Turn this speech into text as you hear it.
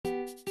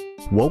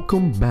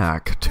Welcome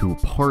back to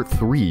part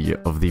 3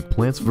 of the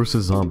Plants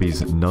vs.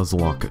 Zombies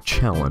Nuzlocke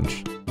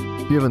challenge.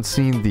 If you haven't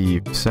seen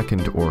the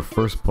second or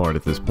first part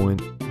at this point,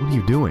 what are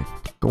you doing?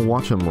 Go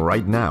watch them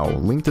right now,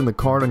 linked in the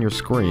card on your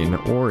screen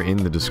or in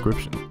the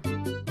description.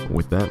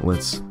 With that,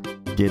 let's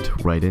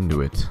get right into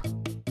it.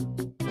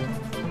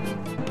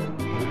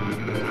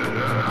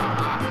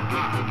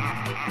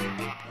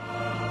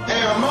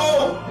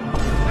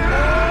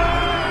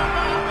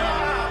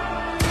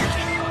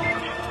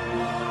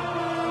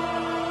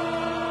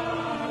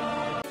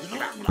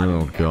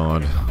 Oh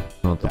god,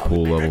 not the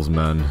pool levels,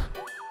 man.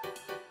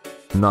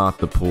 Not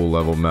the pool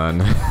level,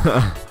 man.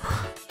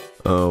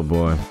 Oh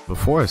boy.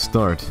 Before I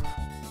start,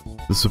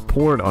 the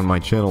support on my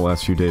channel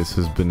last few days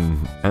has been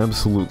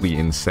absolutely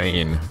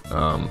insane.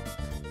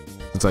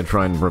 Since I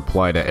try and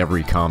reply to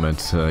every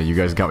comment, you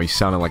guys got me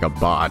sounding like a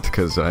bot,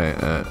 because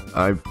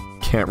I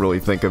can't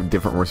really think of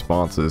different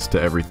responses to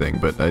everything,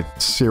 but I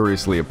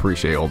seriously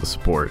appreciate all the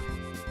support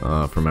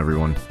from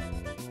everyone.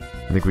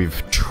 I think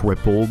we've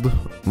tripled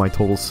my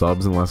total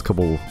subs in the last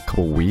couple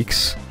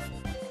weeks.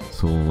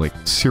 So, like,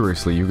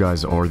 seriously, you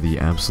guys are the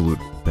absolute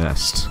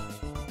best.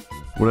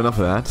 But enough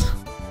of that.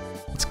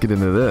 Let's get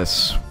into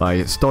this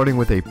by starting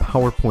with a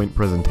PowerPoint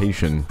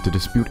presentation to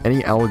dispute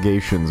any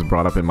allegations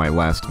brought up in my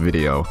last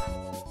video.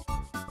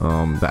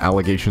 The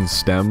allegations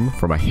stem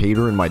from a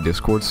hater in my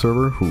Discord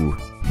server who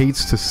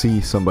hates to see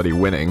somebody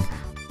winning,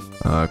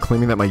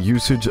 claiming that my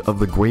usage of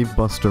the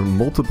Gravebuster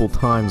multiple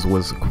times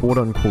was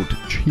quote-unquote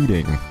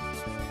cheating.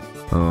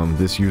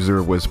 This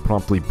user was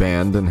promptly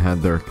banned and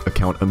had their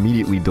account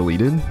immediately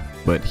deleted,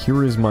 but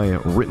here is my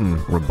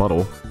written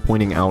rebuttal,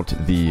 pointing out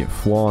the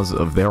flaws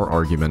of their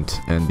argument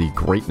and the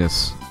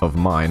greatness of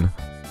mine.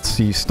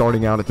 See,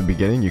 starting out at the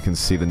beginning, you can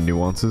see the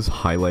nuances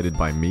highlighted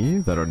by me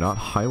that are not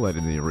highlighted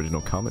in the original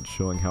comment,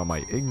 showing how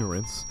my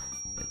ignorance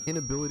and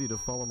inability to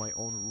follow my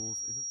own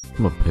rules isn't...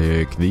 I'm gonna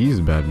pick these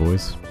bad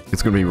boys.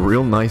 It's gonna be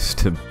real nice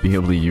to be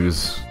able to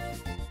use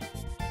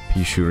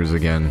pea shooters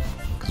again,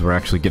 because we're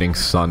actually getting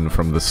sun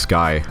from the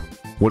sky.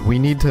 What we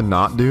need to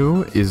not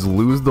do is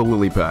lose the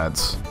lily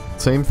pads.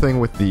 Same thing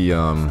with the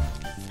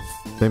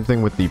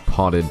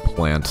potted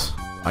plant.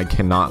 I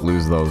cannot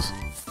lose those,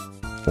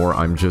 or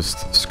I'm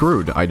just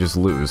screwed. I just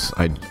lose.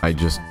 I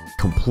just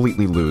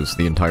completely lose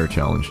the entire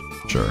challenge.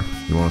 Sure,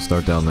 you want to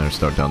start down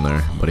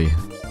there, buddy.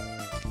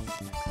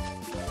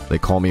 They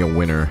call me a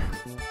winner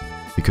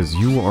because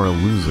you are a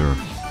loser.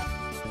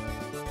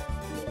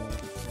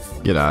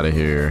 Get out of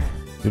here.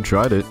 You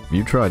tried it,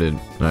 and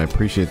I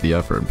appreciate the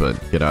effort, but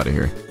get out of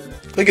here.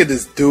 Look at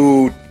this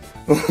dude.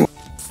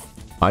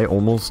 I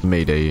almost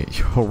made a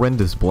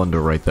horrendous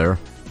blunder right there.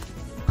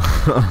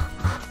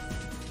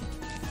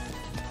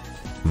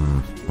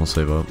 I'll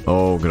save up.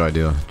 Oh, good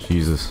idea.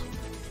 Jesus.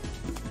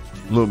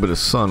 A little bit of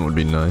sun would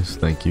be nice.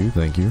 Thank you,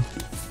 thank you.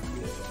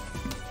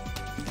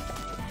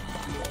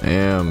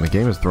 Damn, the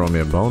game is throwing me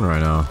a bone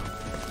right now.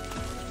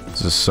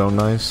 This is so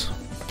nice.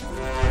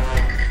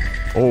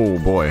 Oh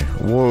boy.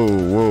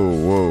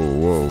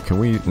 Whoa. Can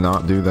we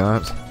not do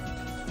that?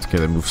 Okay,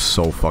 they move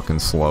so fucking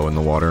slow in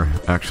the water.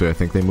 Actually, I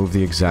think they move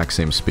the exact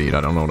same speed. I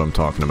don't know what I'm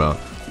talking about.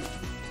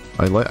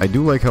 I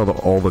do like how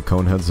all the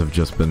cone heads have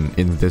just been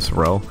in this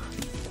row.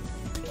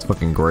 It's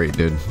fucking great,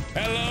 dude.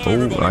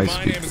 Oh, I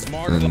speak.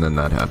 And then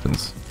that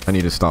happens. I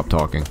need to stop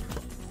talking.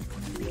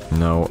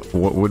 No,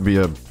 what would be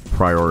a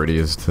priority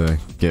is to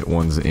get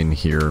ones in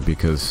here,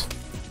 because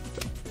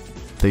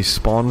they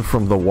spawn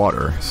from the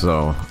water,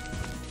 so...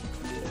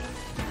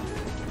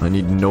 I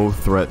need no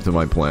threat to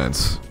my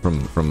plants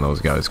from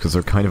those guys, because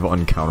they're kind of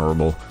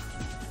uncounterable.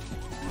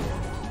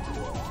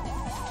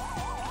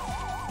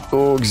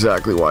 Oh,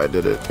 exactly why I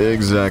did it.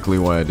 Exactly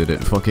why I did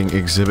it. Fucking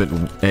Exhibit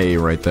A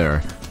right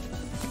there.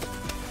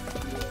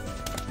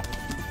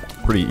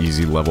 Pretty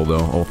easy level,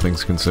 though, all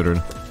things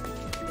considered.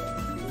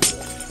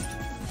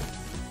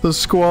 The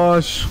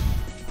squash!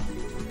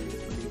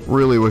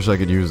 Really wish I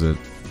could use it.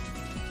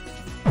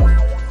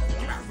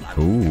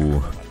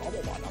 Ooh.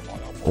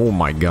 Oh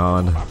my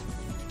god.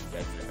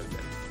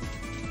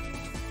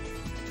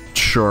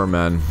 Sure,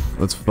 man.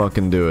 Let's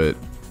fucking do it.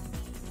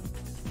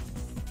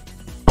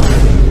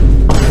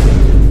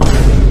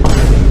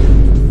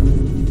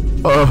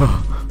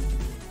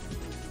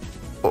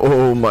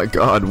 Oh my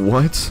god,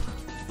 what?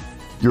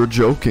 You're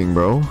joking,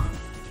 bro.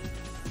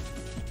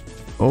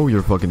 Oh,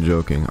 you're fucking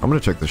joking. I'm gonna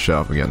check the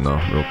shop again,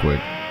 though, real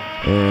quick.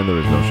 And there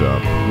is no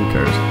shop. Who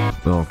cares?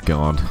 Oh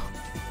god.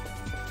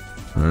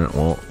 Alright,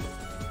 well.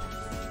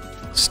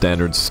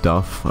 Standard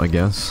stuff, I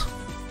guess.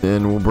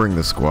 And we'll bring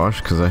the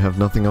squash, because I have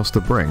nothing else to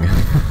bring.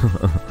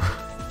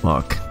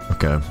 Fuck.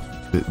 Okay.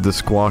 The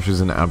squash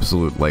is an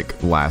absolute,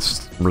 like,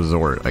 last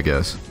resort, I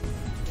guess.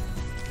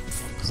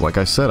 Because, like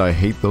I said, I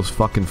hate those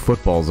fucking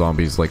football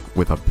zombies, like,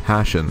 with a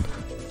passion.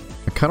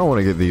 I kind of want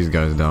to get these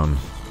guys down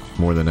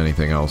more than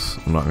anything else.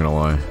 I'm not gonna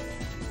lie.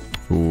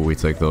 Ooh, we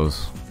take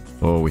those.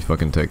 Oh, we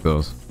fucking take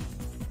those.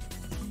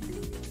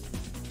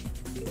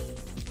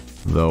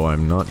 Though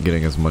I'm not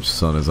getting as much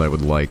sun as I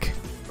would like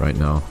right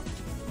now.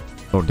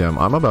 Oh damn,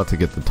 I'm about to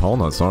get the tall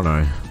nuts, aren't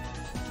I?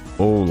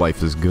 Oh,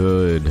 life is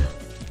good.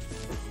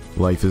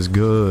 Life is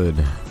good.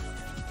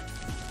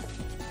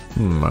 I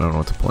don't know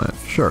what to plant.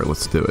 Sure,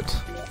 let's do it.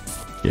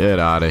 Get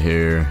out of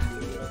here.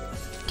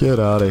 Get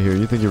out of here.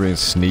 You think you're being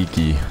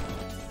sneaky.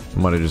 I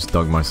might have just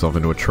dug myself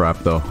into a trap,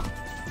 though.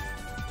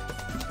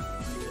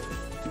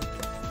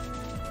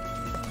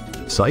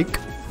 Psych?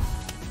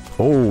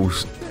 Oh,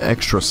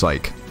 extra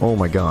psych. Oh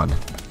my god.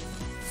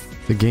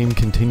 The game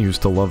continues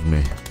to love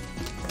me.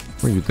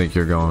 Where do you think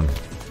you're going?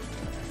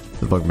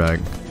 The bug bag.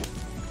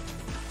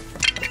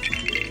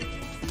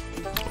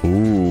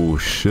 Ooh,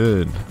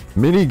 shit.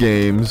 Mini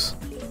games.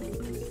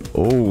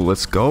 Oh,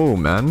 let's go,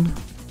 man.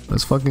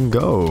 Let's fucking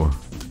go.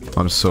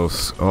 I'm so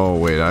oh,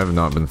 wait, I have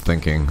not been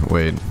thinking.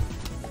 Wait.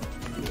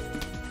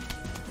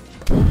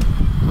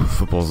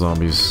 Football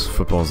zombies,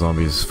 football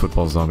zombies,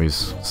 football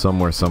zombies.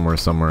 Somewhere,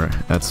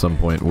 at some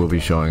point will be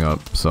showing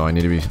up, so I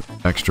need to be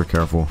extra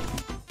careful.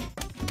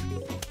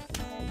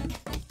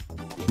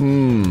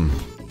 Okay,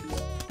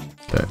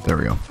 there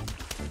we go.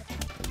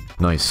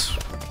 Nice.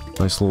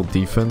 Nice little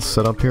defense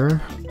set up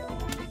here.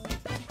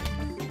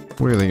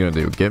 What are they gonna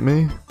do? Get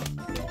me?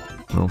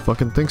 I don't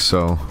fucking think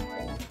so.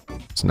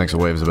 This next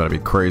wave is about to be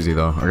crazy,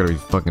 though. I gotta be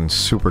fucking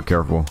super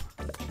careful.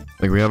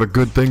 Like, we have a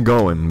good thing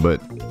going,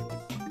 but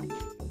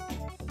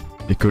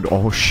it could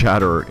all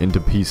shatter into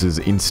pieces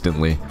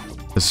instantly.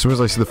 As soon as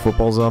I see the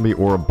football zombie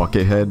or a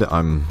bucket head,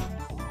 I'm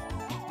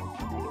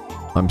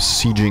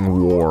sieging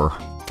war.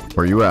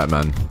 Where you at,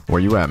 man?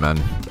 Where you at,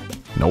 man?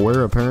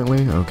 Nowhere,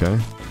 apparently? Okay.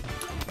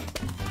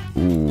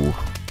 Ooh.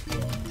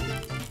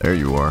 There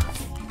you are.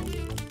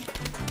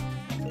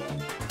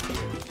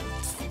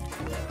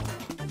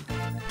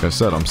 Like I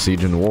said, I'm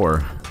sieging war.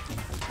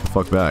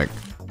 Fuck back.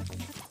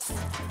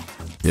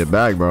 Get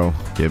back, bro.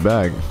 Get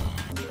back.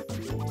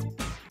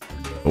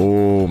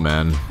 Oh,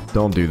 man.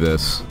 Don't do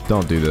this.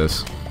 Don't do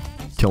this.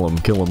 Kill him,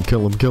 kill him,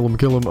 kill him, kill him,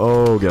 kill him.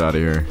 Oh, get out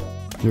of here.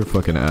 You're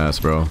fucking ass,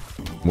 bro.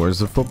 Where's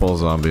the football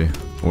zombie?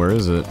 Where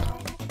is it?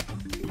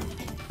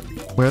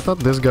 Wait, I thought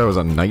this guy was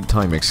a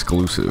nighttime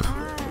exclusive.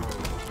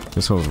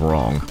 This was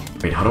wrong.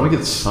 Wait, how do I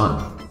get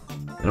sun?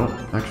 I don't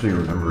actually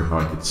remember how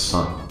I get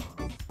sun.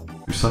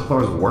 Do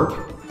sunflowers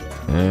work?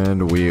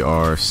 And we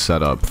are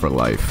set up for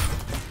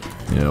life.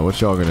 Yeah,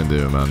 what y'all gonna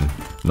do, man?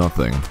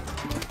 Nothing.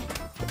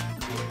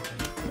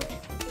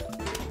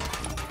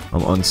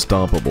 I'm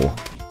unstoppable.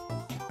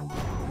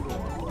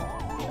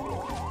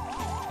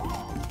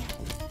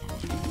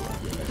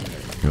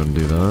 Gonna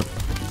do that.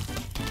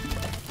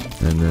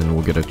 And then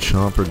we'll get a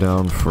chomper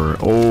down for...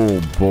 Oh,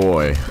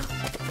 boy.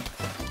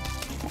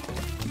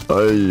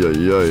 Ay,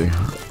 ay, ay.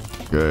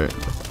 Okay.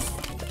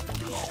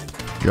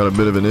 Got a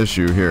bit of an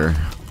issue here.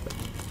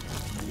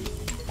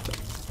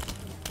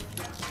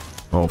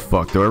 Oh,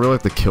 fuck. Do I really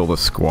have to kill the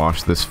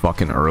squash this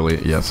fucking early?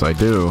 Yes, I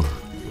do.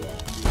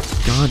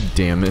 God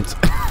damn it.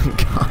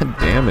 God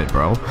damn it,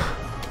 bro.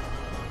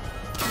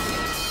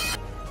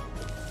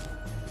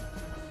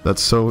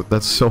 That's so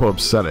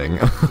upsetting.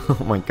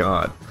 Oh my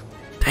god.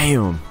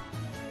 Damn.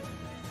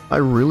 I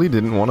really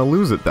didn't want to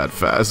lose it that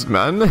fast,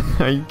 man.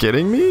 Are you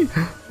kidding me?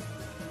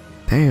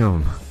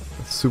 Damn.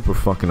 That's super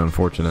fucking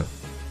unfortunate.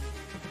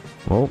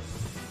 Well,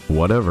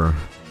 whatever.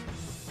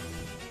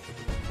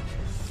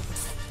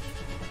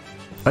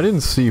 I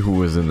didn't see who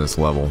was in this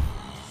level.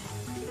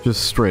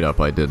 Just straight up,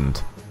 I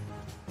didn't.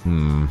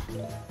 Do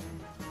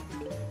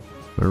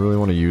I really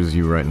want to use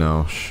you right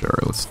now? Sure,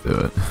 let's do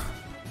it.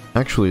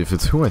 Actually, if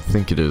it's who I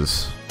think it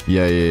is...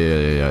 Yeah.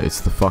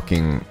 It's the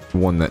fucking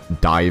one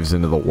that dives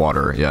into the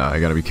water. Yeah, I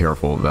gotta be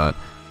careful of that.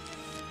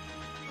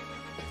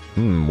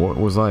 What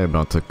was I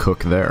about to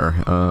cook there?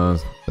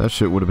 That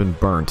shit would have been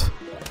burnt.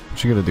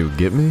 What you gonna do?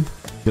 Get me?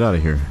 Get out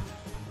of here.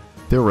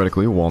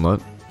 Theoretically,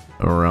 walnut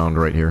around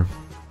right here.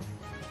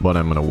 But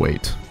I'm gonna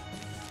wait.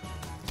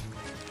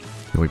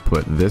 Can we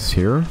put this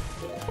here?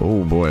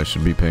 Oh boy, I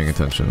should be paying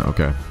attention.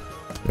 Okay.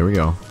 There we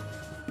go.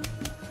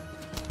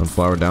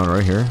 Sunflower down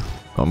right here.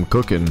 I'm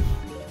cooking.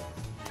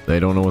 They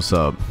don't know what's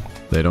up.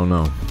 They don't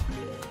know.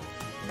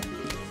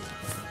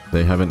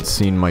 They haven't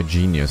seen my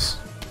genius.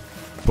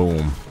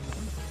 Boom.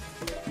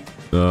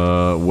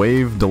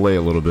 Wave delay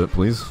a little bit,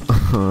 please.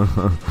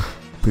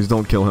 Please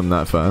don't kill him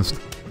that fast.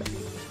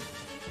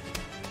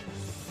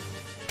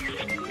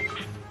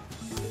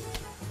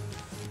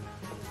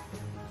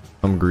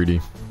 I'm greedy.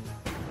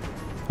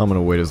 I'm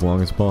gonna wait as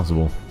long as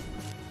possible.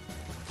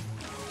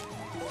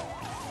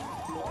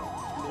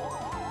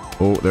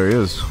 Oh, there he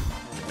is.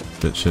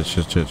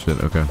 Shit.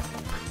 Okay.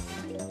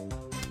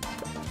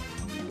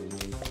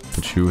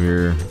 Put you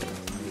here.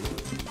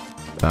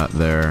 That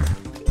there.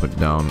 Put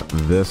down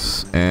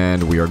this.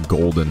 And we are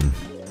golden.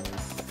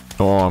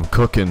 Oh, I'm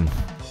cooking.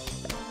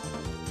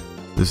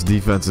 This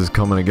defense is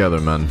coming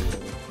together, man.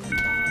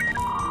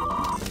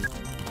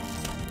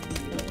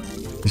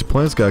 These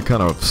plants got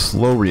kind of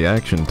slow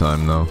reaction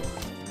time, though.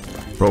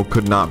 Bro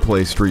could not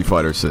play Street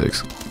Fighter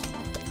 6.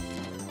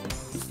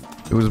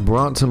 It was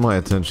brought to my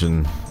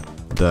attention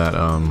that,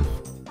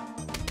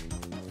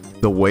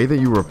 the way that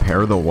you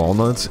repair the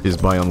walnuts is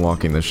by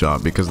unlocking the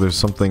shop, because there's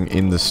something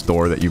in the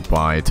store that you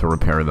buy to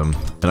repair them,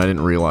 and I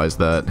didn't realize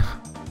that.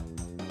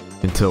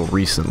 until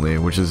recently,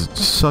 which is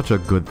such a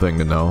good thing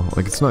to know.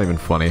 Like, it's not even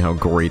funny how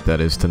great that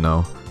is to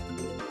know.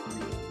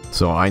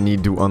 So I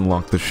need to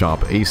unlock the shop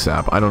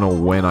ASAP. I don't know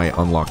when I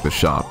unlock the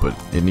shop, but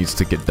it needs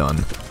to get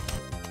done.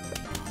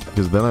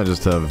 Because then I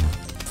just have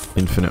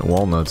infinite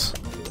walnuts.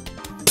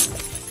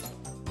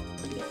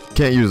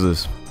 Can't use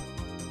this.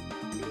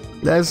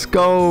 Let's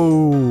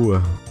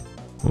go!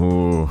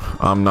 Ooh,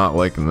 I'm not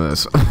liking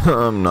this.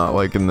 I'm not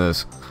liking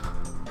this.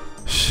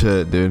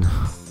 Shit, dude.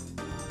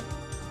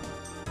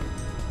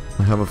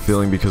 I have a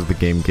feeling because the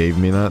game gave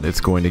me that,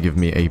 it's going to give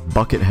me a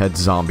buckethead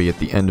zombie at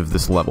the end of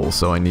this level,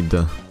 so I need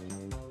to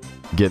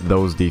get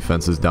those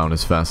defenses down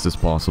as fast as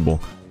possible.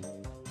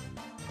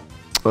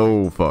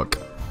 Oh, fuck.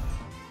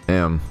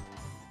 Damn.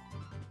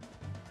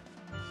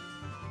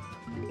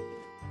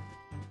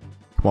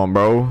 Come on,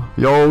 bro.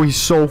 Yo, he's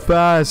so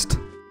fast.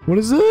 What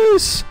is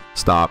this?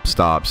 Stop,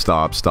 stop,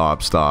 stop,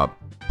 stop, stop.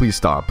 Please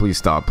stop, please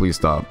stop, please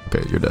stop.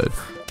 Okay, you're dead.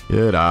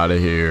 Get out of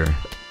here.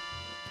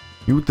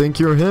 You think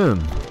you're him.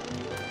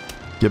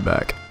 Get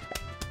back.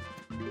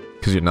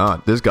 Because you're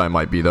not. This guy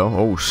might be, though.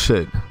 Oh,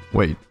 shit.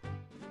 Wait.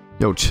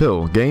 Yo,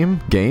 chill.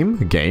 Game? Game?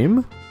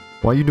 Game?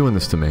 Why are you doing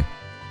this to me?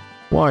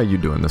 Why are you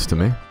doing this to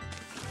me?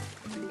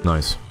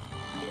 Nice.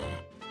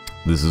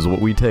 This is what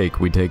we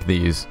take. We take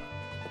these.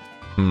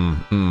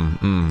 Get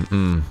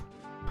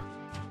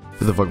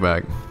the fuck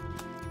back.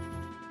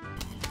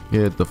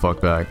 Get the fuck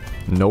back.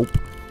 Nope.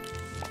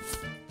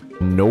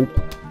 Nope.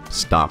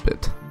 Stop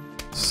it.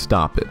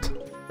 Stop it.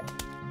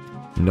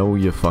 No,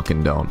 you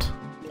fucking don't.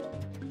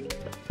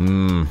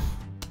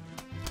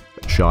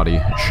 Shoddy,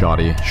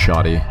 shoddy,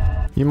 shoddy.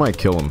 You might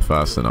kill him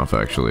fast enough,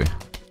 actually.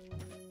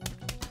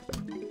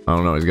 I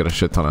don't know, he's got a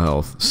shit ton of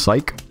health.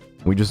 Psych!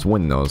 We just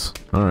win those.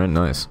 Alright,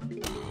 nice.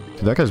 Dude,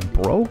 that guy's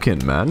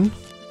broken, man.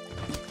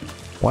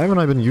 Why haven't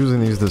I been using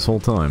these this whole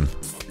time?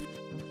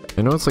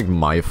 I know it's like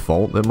my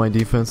fault that my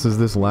defense is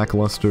this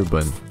lackluster,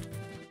 but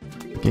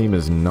the game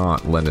is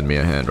not lending me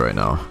a hand right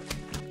now.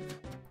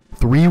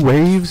 3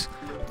 waves?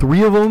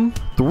 3 of them?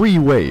 3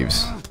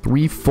 waves.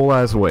 3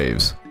 full-ass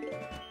waves.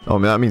 Oh,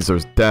 man, that means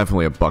there's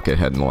definitely a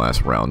buckethead in the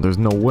last round. There's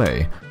no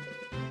way.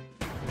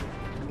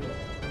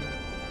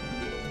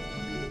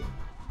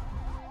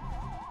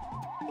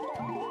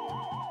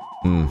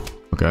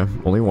 Okay.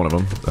 Only one of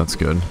them. That's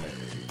good.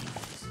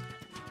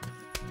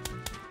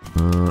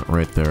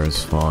 Right there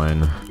is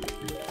fine.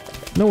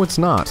 No, it's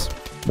not.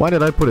 Why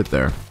did I put it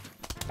there?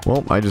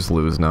 Well, I just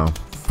lose now.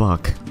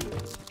 Fuck.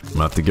 I'm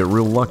gonna have to get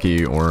real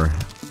lucky, or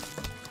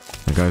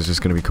that guy's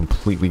just gonna be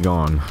completely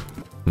gone.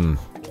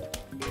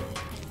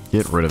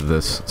 Get rid of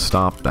this.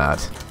 Stop that.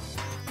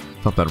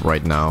 Stop that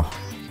right now.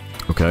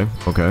 Okay,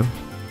 okay.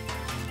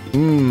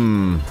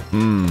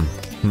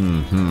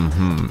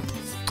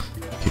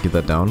 Okay, get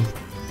that down.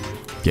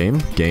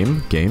 Game,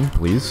 game, game,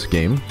 please,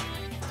 game.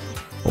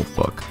 Oh,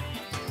 fuck.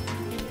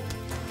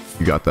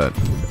 You got that.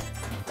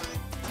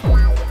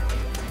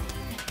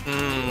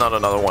 Not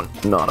another one.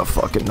 Not a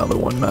fucking another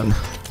one, man.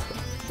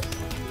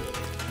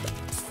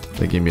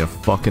 They gave me a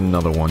fucking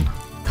another one.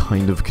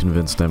 Kind of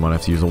convinced I might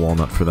have to use a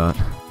walnut for that.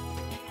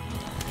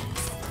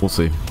 We'll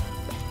see.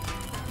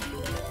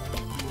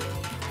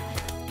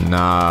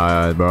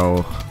 Nah,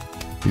 bro.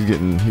 He's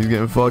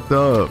getting fucked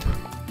up.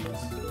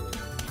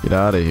 Get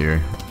out of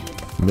here.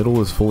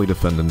 Middle is fully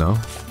defended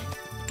now.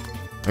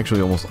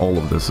 Actually, almost all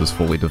of this is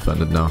fully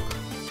defended now.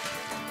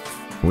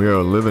 We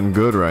are living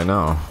good right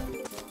now.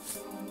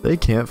 They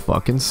can't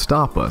fucking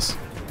stop us.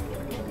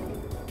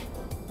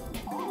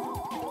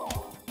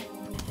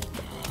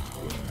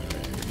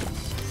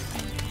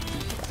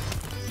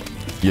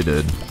 You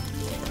did.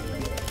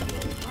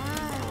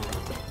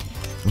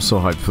 I'm so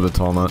hyped for the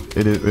tall nut.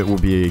 It will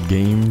be a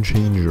game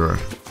changer.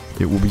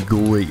 It will be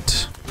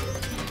great.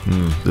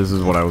 This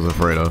is what I was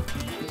afraid of.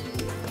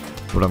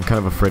 But I'm kind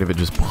of afraid of it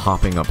just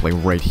popping up like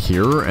right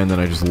here and then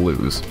I just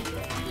lose.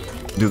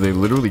 Dude, they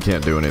literally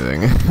can't do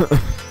anything.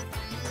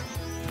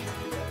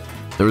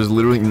 There is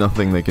literally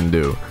nothing they can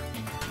do.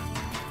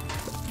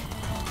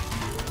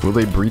 Will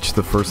they breach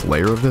the first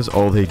layer of this?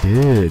 Oh, they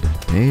did.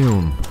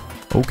 Damn.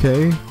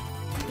 Okay.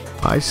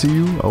 I see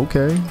you.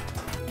 Okay.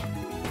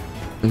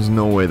 There's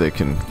no way they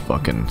can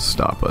fucking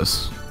stop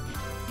us.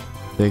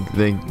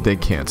 They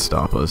can't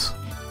stop us.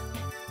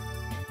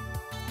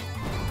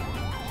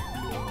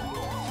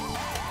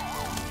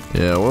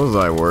 Yeah, what was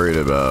I worried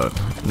about?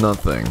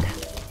 Nothing.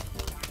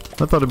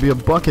 I thought it'd be a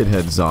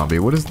buckethead zombie.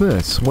 What is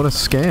this? What a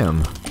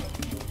scam.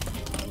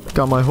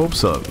 Got my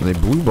hopes up, and they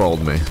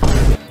blue-balled me.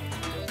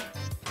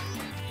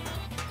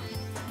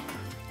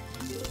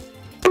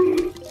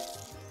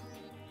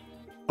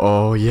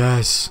 Oh,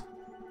 yes.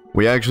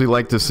 We actually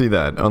like to see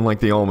that, unlike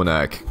the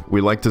almanac.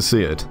 We like to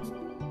see it.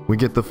 We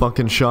get the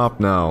fucking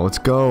shop now. Let's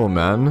go,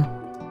 man.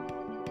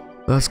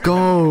 Let's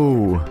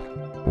go!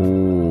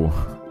 Ooh.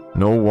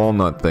 No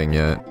walnut thing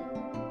yet.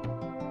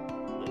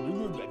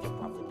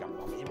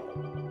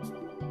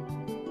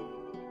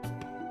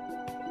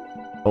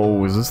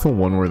 Oh, is this the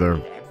one where they're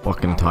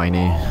fucking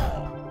tiny?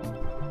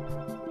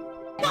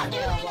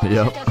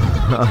 Yep.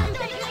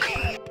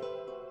 I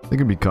think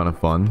it'd be kind of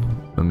fun.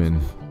 I mean...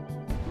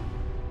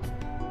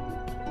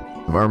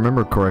 If I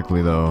remember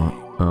correctly, though,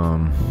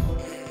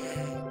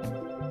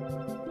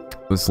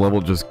 this level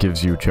just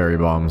gives you cherry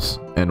bombs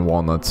and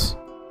walnuts.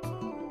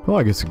 Well,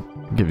 I guess it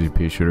gives you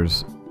pea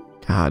shooters.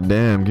 God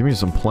damn, give me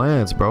some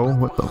plants, bro.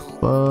 What the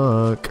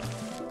fuck?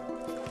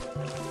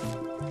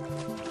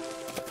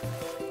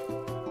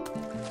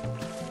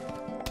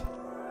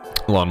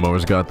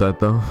 Lawnmower's got that,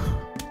 though.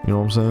 You know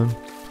what I'm saying?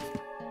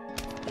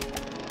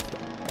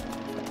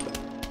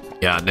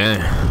 God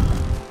damn.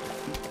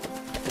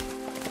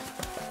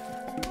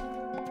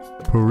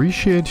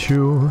 Appreciate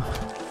you.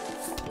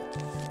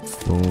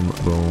 Boom,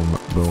 boom,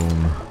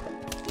 boom.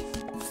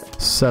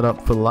 Set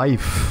up for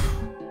life.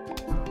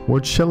 We're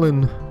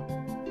chilling.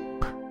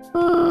 I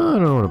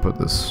don't know where to put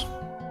this.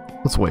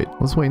 Let's wait.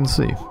 Let's wait and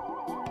see.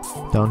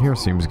 Down here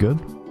seems good.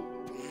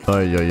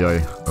 Ay, ay,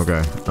 ay.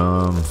 Okay.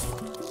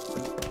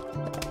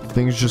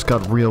 Things just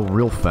got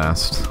real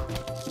fast.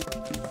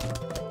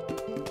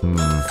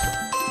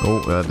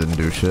 Oh, that didn't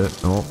do shit.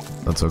 Oh,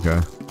 that's okay.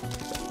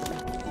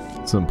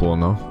 Simple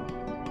enough.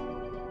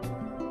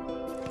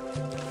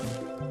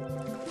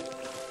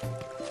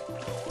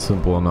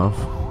 Simple enough.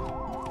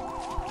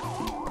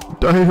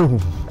 Damn!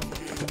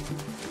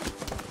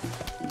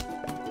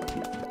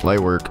 Light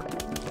work.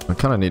 I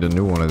kinda need a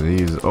new one of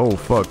these. Oh,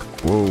 fuck.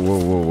 Whoa, whoa,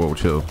 whoa, whoa,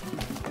 chill.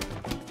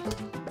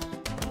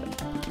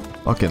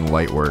 Fucking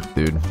light work,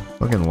 dude.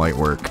 Fucking light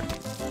work.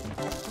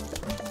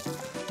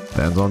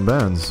 Bands on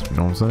bands, you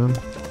know what I'm saying?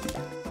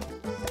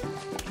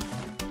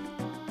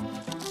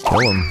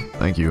 Kill him.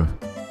 Thank you.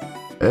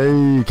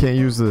 Hey, can't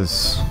use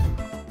this.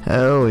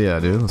 Hell yeah,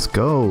 dude. Let's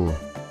go.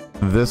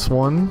 This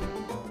one.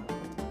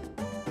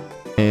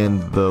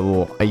 And the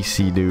little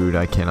icy dude.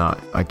 I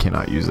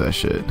cannot use that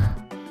shit.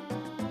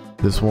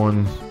 This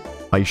one.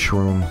 Ice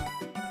shroom.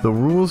 The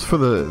rules for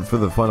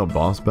the final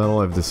boss battle,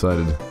 I've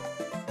decided.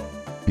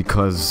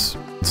 Because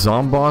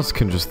Zomboss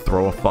can just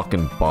throw a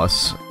fucking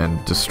bus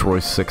and destroy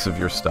 6 of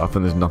your stuff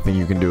and there's nothing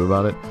you can do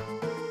about it.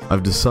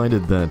 I've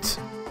decided that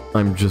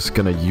I'm just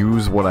gonna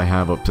use what I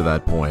have up to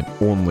that point,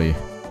 only.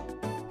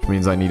 Which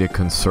means I need to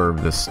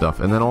conserve this stuff.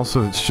 And then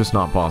also, it's just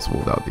not possible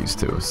without these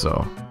two,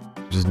 so...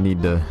 just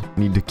need to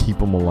keep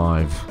them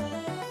alive.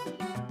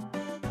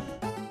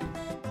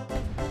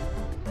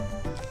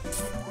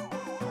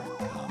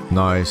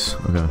 Nice,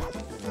 okay.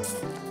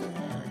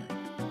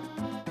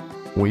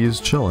 We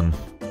is chillin'.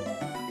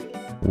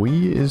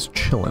 We is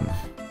chillin'.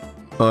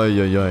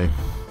 Ay, ay, ay.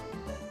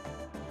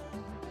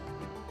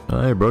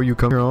 Hey, bro, you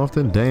come here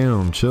often?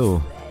 Damn,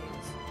 chill.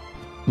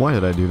 Why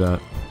did I do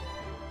that?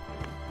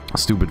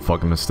 Stupid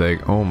fucking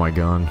mistake. Oh my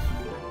god.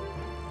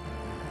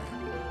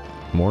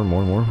 More.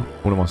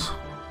 What else?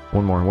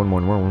 One more.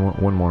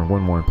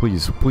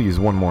 Please,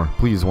 one more.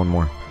 Please, one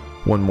more.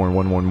 One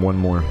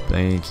more.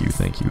 Thank you.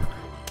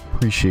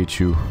 Appreciate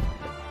you.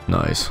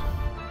 Nice.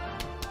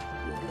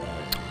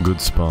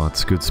 Good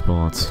spots.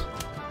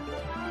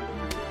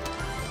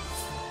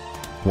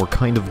 We're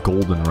kind of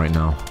golden right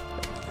now.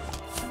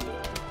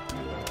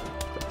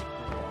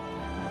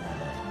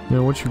 Yeah,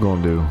 what you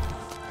gonna do?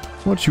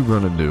 What you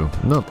gonna do?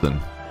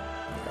 Nothing.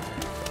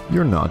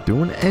 You're not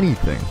doing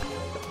anything.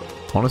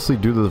 Honestly,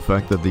 due to the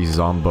fact that the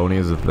Zomboni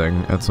is a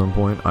thing at some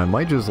point, I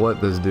might just let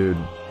this dude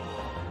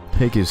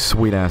take his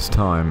sweet ass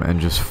time and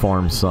just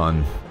farm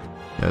sun.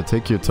 Yeah,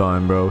 take your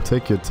time, bro.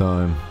 Take your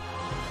time.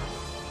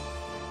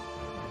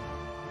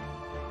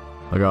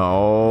 I got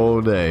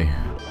all day.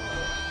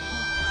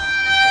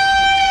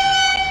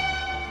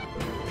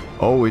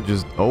 Oh, it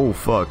just... oh,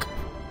 fuck.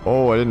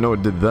 Oh, I didn't know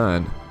it did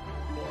that.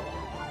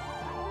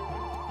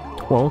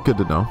 Well, good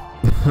to know.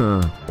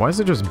 Why is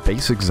it just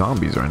basic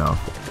zombies right now?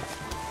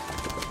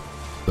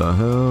 The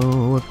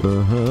hell? What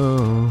the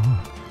hell?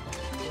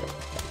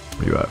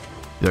 Where you at?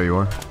 There you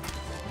are.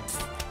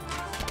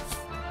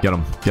 Get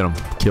him.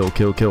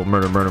 Kill.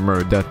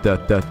 Murder. Death.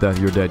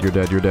 You're dead.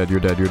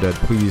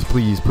 Please.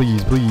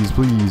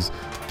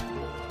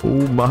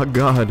 Oh my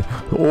god.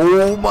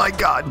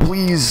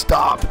 Please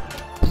stop.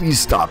 Please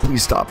stop.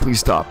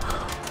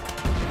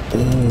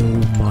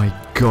 Oh my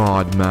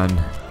god, man.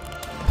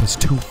 That's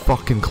too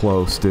fucking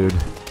close, dude.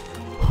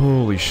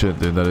 Holy shit,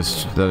 dude. That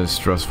is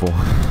stressful.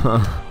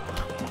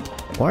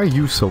 Why are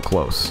you so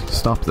close?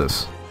 Stop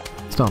this.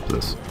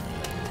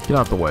 Get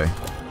out the way.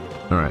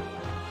 Alright.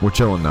 We're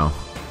chilling now.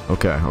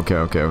 Okay.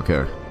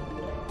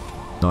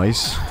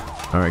 Nice.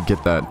 Alright,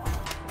 get that.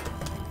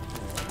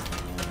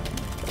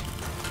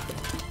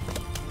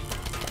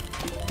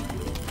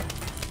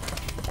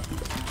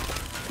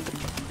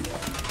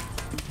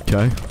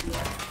 Okay.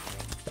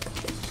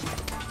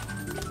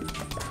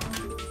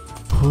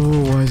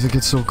 Oh, why does it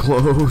get so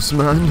close,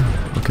 man?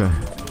 Okay.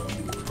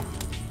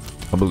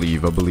 I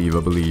believe.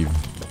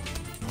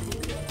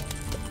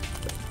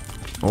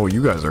 Oh,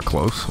 you guys are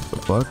close. What the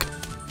fuck?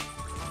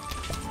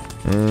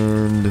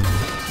 And...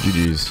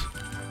 GG's.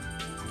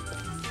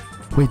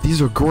 Wait,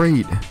 these are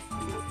great!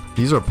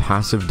 These are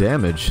passive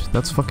damage.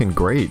 That's fucking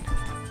great.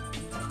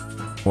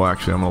 Well,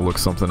 actually, I'm gonna look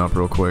something up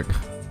real quick.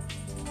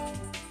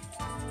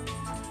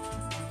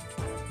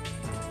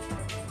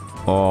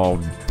 Oh,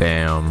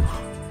 damn.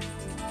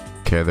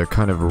 Okay, they're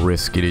kind of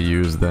risky to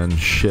use then.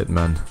 Shit,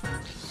 man.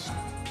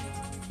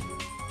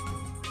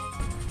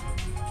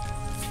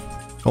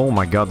 Oh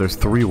my god, there's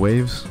 3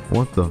 waves?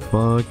 What the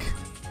fuck?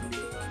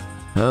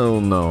 Hell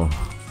no.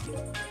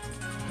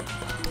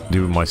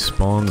 Dude, my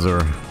spawns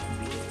are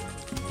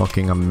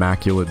fucking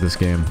immaculate this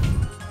game.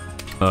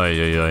 Ay,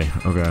 ay, ay.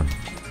 Okay.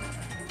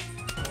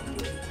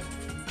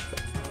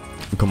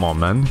 Come on,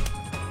 man.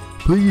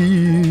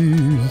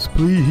 Please,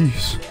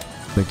 please.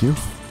 Thank you.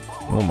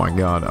 Oh my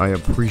god, I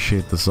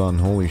appreciate the sun.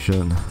 Holy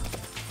shit.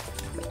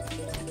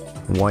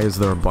 Why is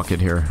there a bucket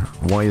here?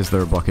 Why is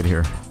there a bucket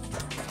here?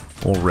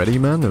 Already,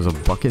 man? There's a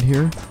bucket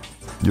here?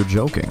 You're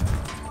joking.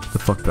 Get the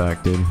fuck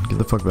back, dude. Get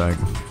the fuck back.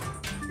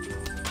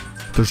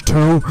 There's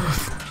 2.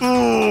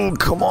 Oh,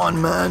 come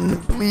on, man.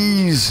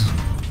 Please.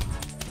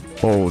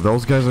 Oh,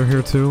 those guys are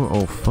here too?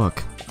 Oh,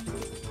 fuck.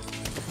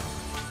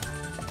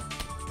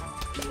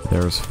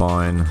 There's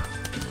fine.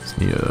 Just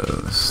need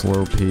a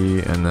slow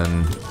P and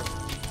then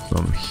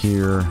some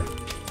here.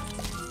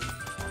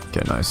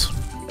 Okay, nice.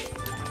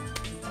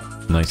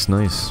 Nice,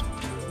 nice.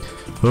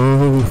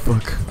 Oh,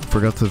 fuck.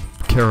 Forgot to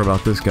care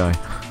about this guy.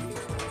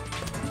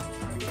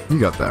 You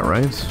got that,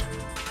 right?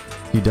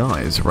 He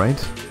dies,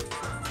 right?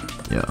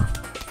 Yeah.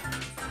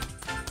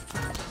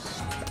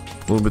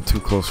 A little bit too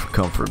close for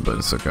comfort, but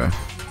it's okay.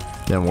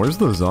 Damn, where's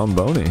the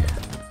Zomboni?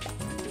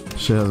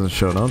 Shit hasn't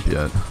shown up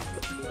yet.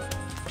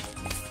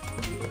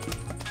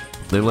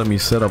 They let me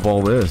set up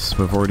all this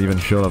before it even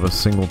showed up a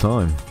single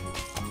time.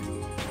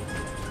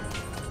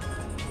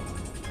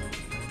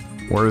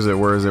 Where is it?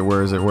 Where is it?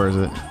 Where is it? Where is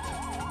it?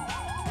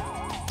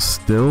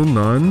 Still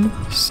none?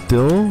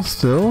 Still?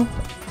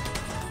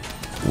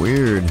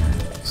 Weird.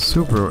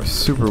 Super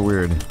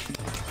weird.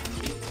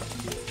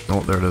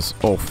 Oh, there it is.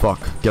 Oh, fuck.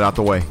 Get out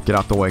the way. Get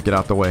out the way. Get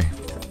out the way.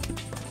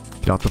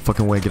 Get out the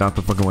fucking way. Get out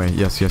the fucking way.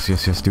 Yes.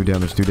 Do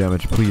damage. Do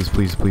damage. Please.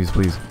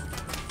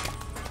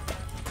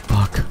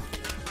 Fuck.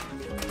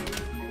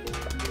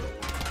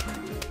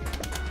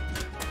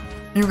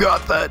 You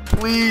got that.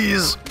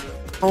 Please.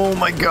 Oh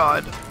my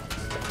god.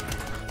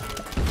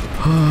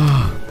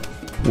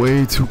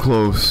 Way too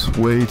close.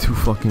 Way too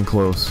fucking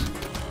close.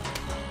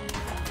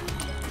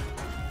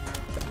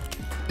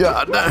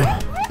 God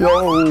damn.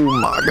 Oh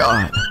my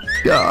god.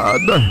 God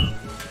damn.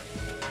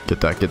 Get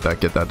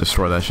that.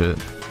 Destroy that shit.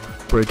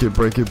 Break it.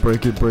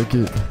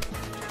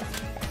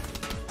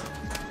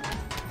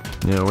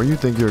 Yeah, where you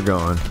think you're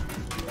going?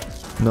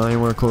 Not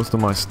anywhere close to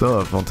my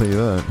stuff, I'll tell you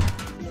that.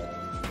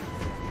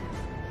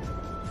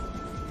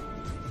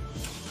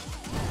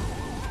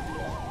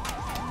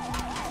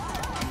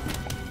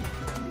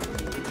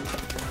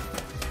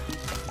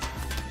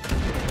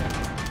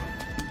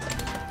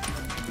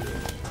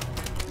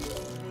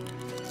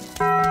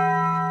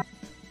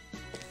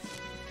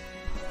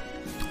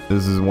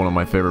 This is one of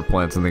my favorite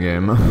plants in the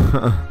game.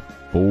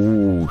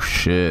 Oh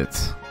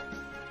shit.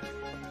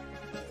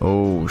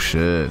 Oh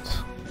shit.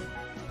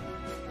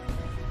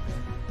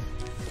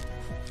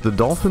 The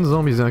dolphin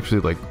zombie is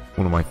actually like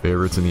one of my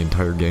favorites in the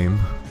entire game.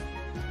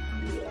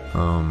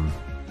 I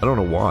don't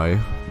know why,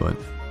 but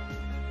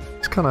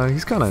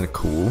he's kinda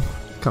cool.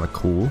 Kinda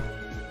cool.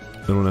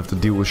 I don't have to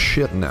deal with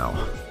shit now.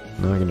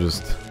 Now I can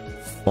just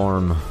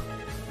farm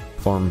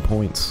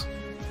points.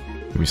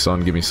 Give me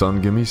sun, give me sun,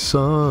 give me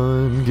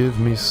sun, give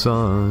me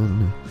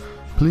sun.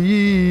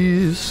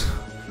 Please.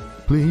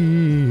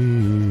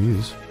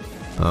 Please.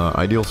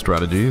 Ideal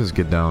strategy is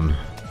get down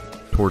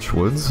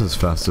Torchwoods as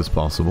fast as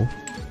possible.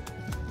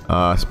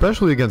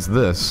 Especially against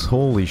this.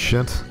 Holy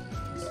shit.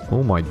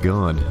 Oh my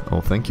god. Oh,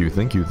 thank you.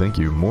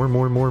 More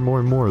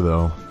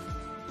though.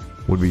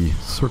 Would be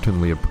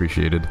certainly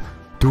appreciated.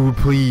 Dude,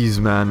 please,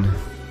 man.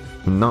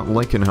 I'm not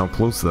liking how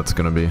close that's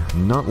gonna be.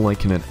 Not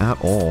liking it at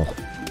all.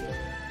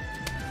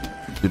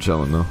 You're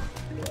chilling though.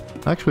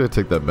 Actually, I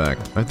take that back.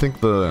 I think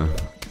the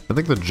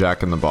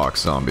Jack in the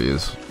Box zombie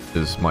is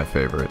my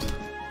favorite.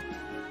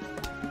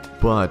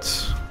 But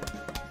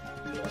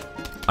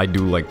I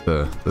do like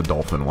the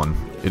dolphin one.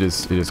 It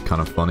is kind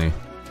of funny.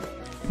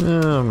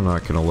 Yeah, I'm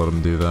not gonna let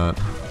him do that.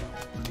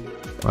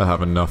 I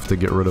have enough to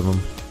get rid of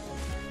him.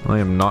 I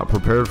am not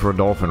prepared for a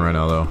dolphin right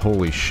now though.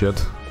 Holy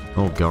shit.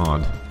 Oh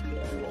god.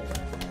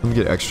 Let me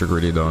get extra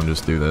greedy though and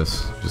just do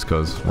this. Just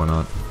cause, why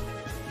not?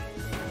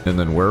 And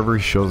then wherever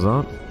he shows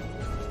up,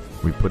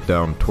 we put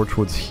down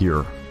Torchwoods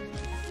here.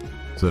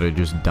 So that it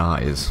just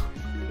dies.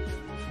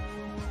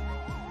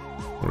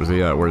 Where's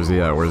he at? Where's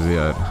he at? Where's he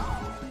at?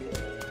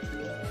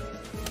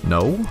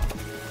 No?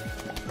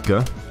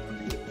 Okay.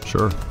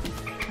 Sure.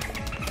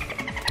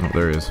 Oh,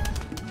 there he is.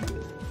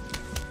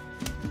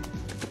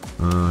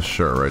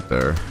 Sure, right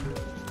there.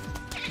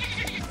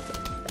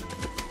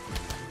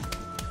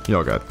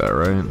 Y'all got that,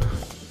 right?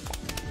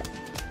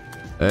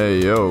 Hey,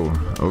 yo.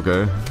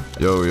 Okay.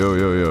 Yo.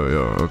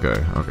 Okay.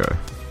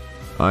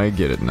 I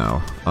get it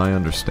now. I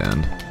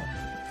understand.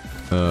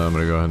 I'm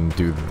gonna go ahead and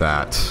do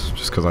that.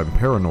 Just because I'm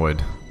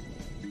paranoid.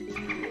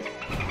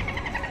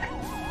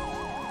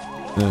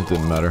 It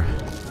didn't matter.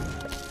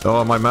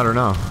 Oh, it might matter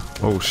now.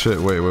 Oh shit,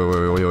 wait.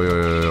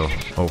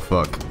 Oh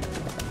fuck.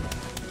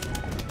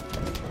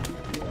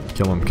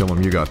 Kill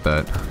him, you got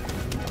that.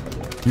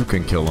 You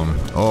can kill him.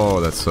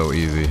 Oh, that's so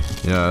easy.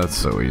 Yeah, that's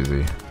so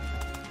easy.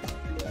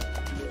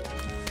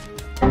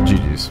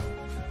 GG's.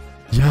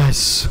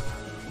 Yes!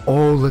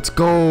 Oh, let's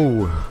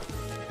go!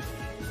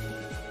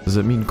 Does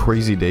that mean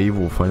Crazy Dave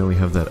will finally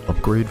have that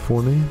upgrade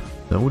for me?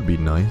 That would be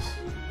nice.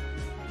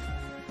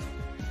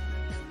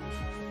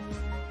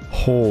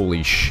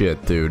 Holy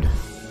shit, dude.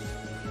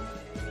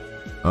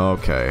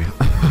 Okay.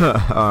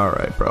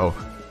 Alright, bro.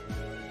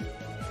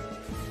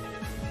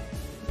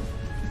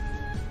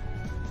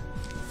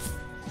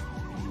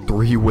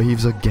 Three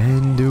waves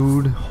again,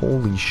 dude.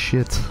 Holy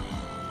shit.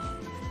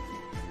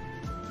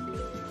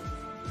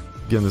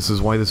 Again, this is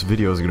why this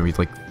video is gonna be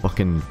like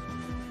fucking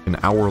an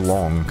hour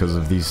long, because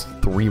of these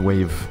 3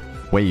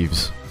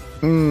 waves.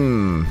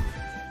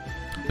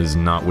 Is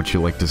not what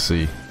you like to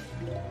see.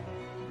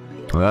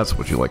 Well, that's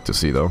what you like to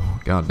see, though.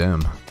 God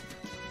damn.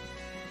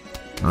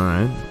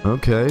 Alright.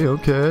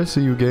 Okay, I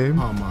see you, game.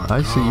 Oh my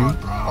I see you.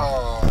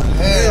 Oh,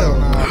 hell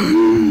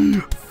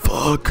no.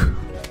 Fuck.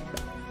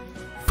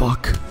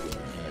 Fuck.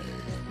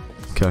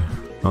 Okay.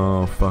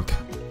 Oh, fuck.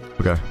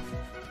 Okay.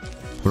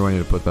 Where do I need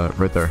to put that?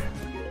 Right there.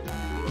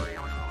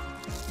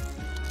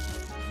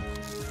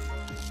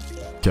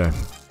 Okay.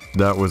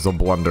 That was a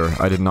blunder.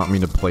 I did not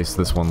mean to place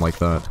this one like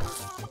that.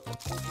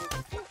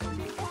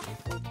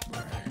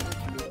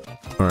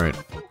 Alright.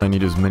 I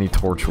need as many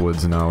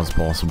torchwoods now as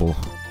possible.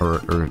 Or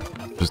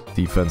just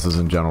defenses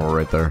in general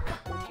right there.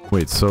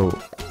 Wait, so...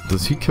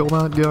 does he kill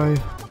that guy?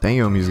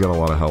 Damn, he's got a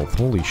lot of health.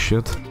 Holy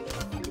shit.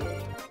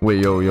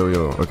 Wait, yo.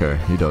 Okay,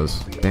 he does.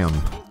 Damn.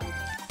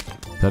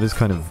 That is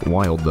kind of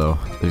wild, though.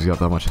 He's got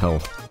that much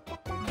health.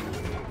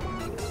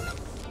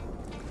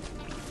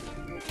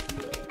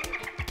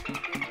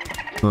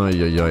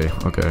 Ay.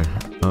 Okay.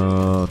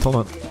 Hold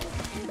on.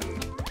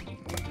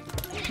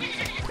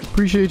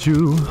 Appreciate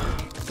you.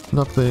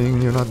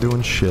 Nothing, you're not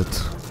doing shit.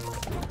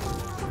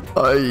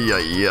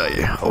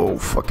 Ay. Oh,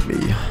 fuck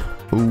me.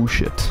 Oh,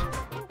 shit.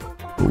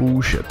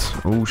 Oh, shit.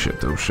 Oh,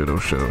 shit. Oh, shit.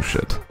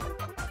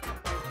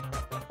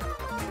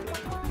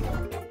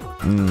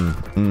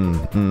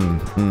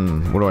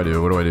 What do I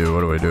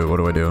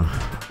do?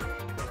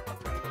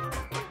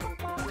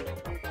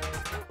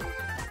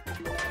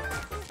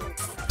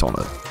 Darn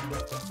it.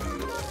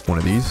 One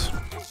of these.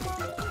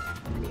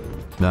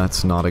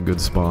 That's not a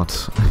good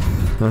spot.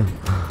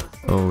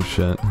 Oh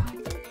shit.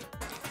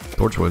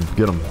 Torchwood,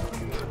 get him.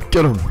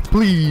 Get him!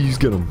 Please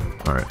get him!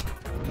 Alright.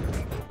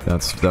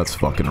 That's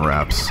fucking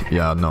raps.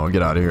 Yeah, no,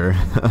 get out of here.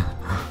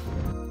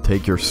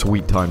 Take your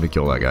sweet time to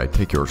kill that guy.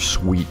 Take your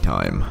sweet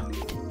time.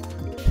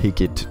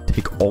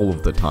 Take all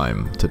of the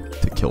time to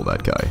kill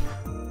that guy.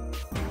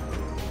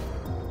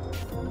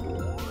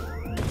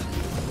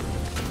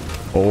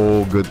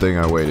 Oh, good thing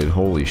I waited.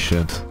 Holy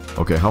shit.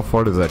 Okay, how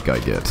far does that guy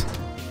get?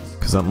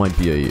 Because that might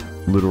be a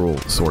literal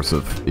source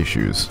of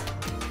issues.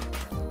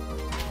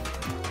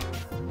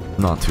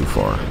 Not too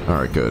far.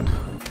 Alright, good.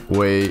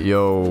 Wait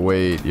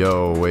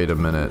a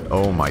minute.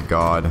 Oh my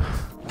god.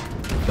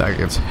 That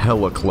gets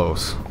hella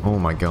close. Oh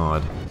my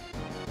god.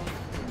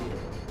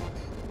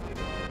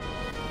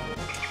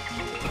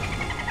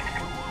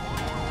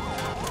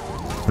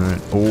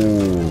 Alright.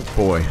 Oh,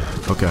 boy.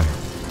 Okay.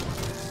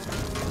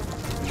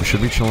 We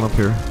should be chilling up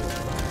here.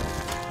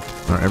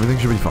 Alright, everything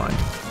should be fine.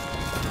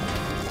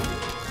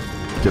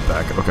 Get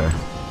back. Okay.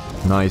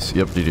 Nice.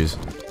 Yep, GG's.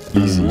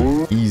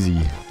 Easy.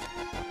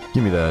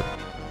 Give me that.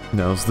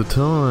 Now's the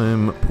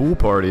time. Pool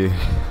party.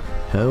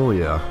 Hell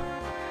yeah.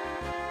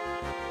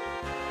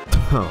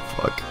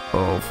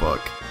 Oh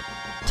fuck.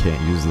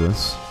 Can't use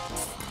this.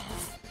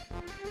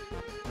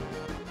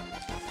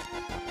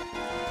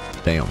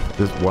 Damn.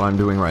 What I'm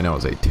doing right now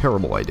is a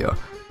terrible idea.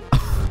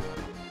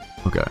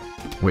 Okay.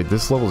 Wait,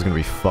 this level's gonna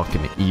be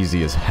fucking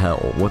easy as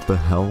hell. What the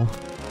hell?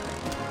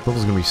 This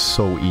level's gonna be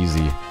so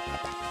easy.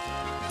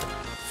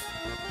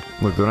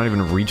 Look, they're not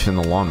even reaching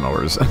the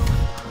lawnmowers.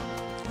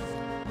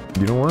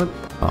 You know what?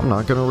 I'm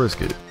not gonna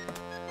risk it.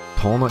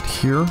 Tall nut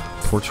here,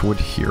 torchwood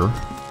here,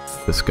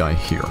 this guy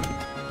here.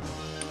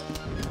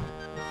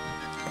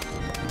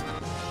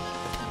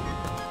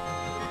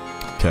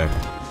 Okay.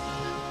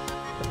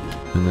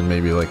 And then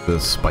maybe like the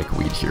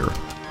spikeweed here.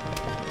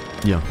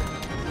 Yeah.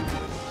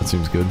 That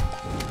seems good.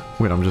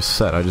 Wait, I'm just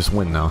set. I just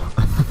win now.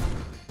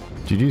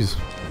 GG's.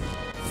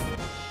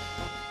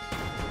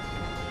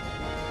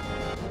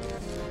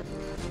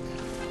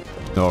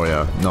 Oh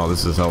yeah. No,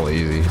 this is hella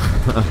easy.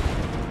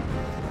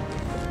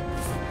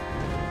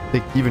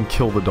 They even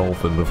kill the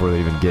dolphin before they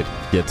even get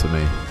to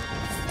me.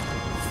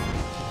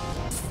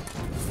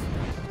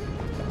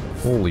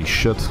 Holy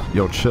shit.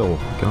 Yo, chill.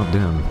 God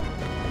damn.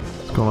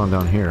 What's going on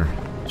down here?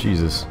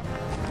 Jesus.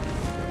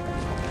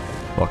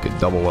 Fuck it,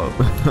 double up.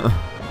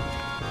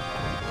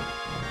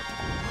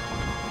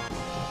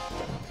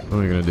 What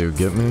are you gonna do?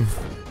 Get me?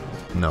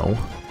 No.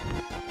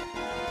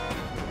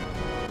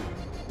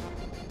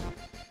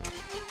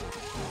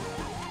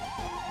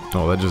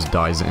 Oh, that just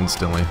dies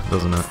instantly,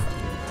 doesn't it?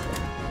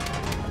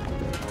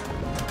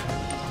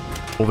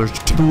 Oh, there's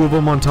 2 of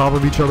them on top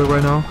of each other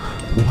right now?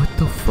 What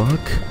the fuck?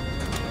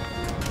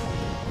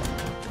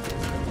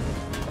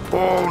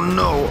 Oh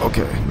no!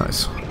 Okay,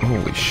 nice.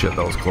 Holy shit,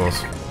 that was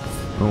close.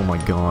 Oh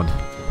my god.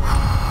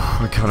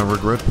 I kind of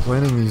regret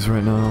planning these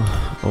right now.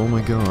 Oh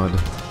my god.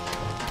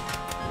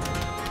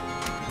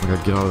 I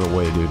gotta get out of the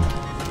way, dude.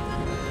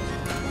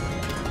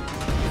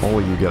 All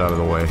of you get out of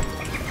the way.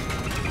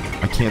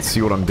 I can't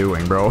see what I'm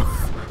doing, bro.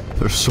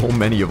 There's so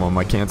many of them,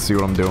 I can't see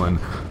what I'm doing.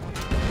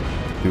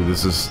 Dude,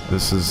 this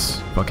is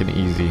fucking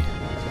easy.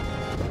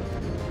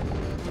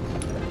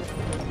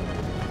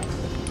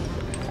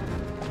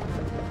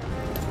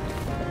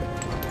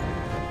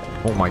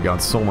 Oh my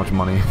god, so much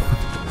money.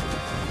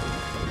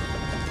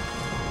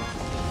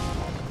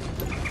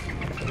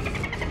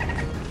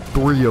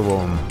 Three of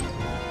them.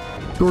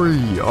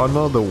 Three,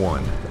 another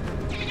one.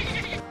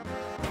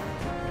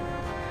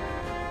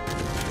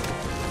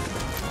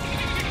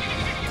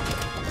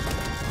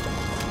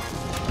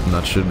 And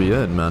that should be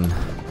it, man.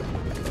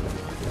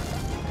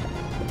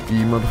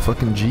 You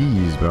motherfucking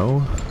G's,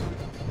 bro.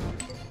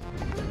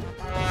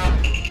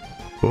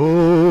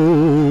 Oh.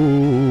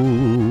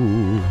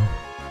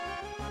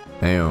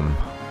 Damn.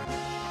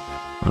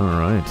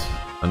 Alright.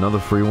 Another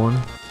free one.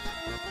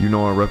 You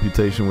know our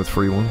reputation with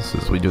free ones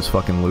is we just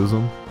fucking lose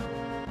them.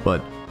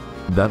 But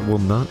that will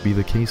not be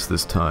the case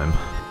this time.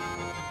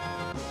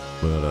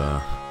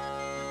 But,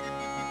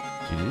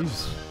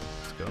 GG's.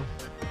 Let's go.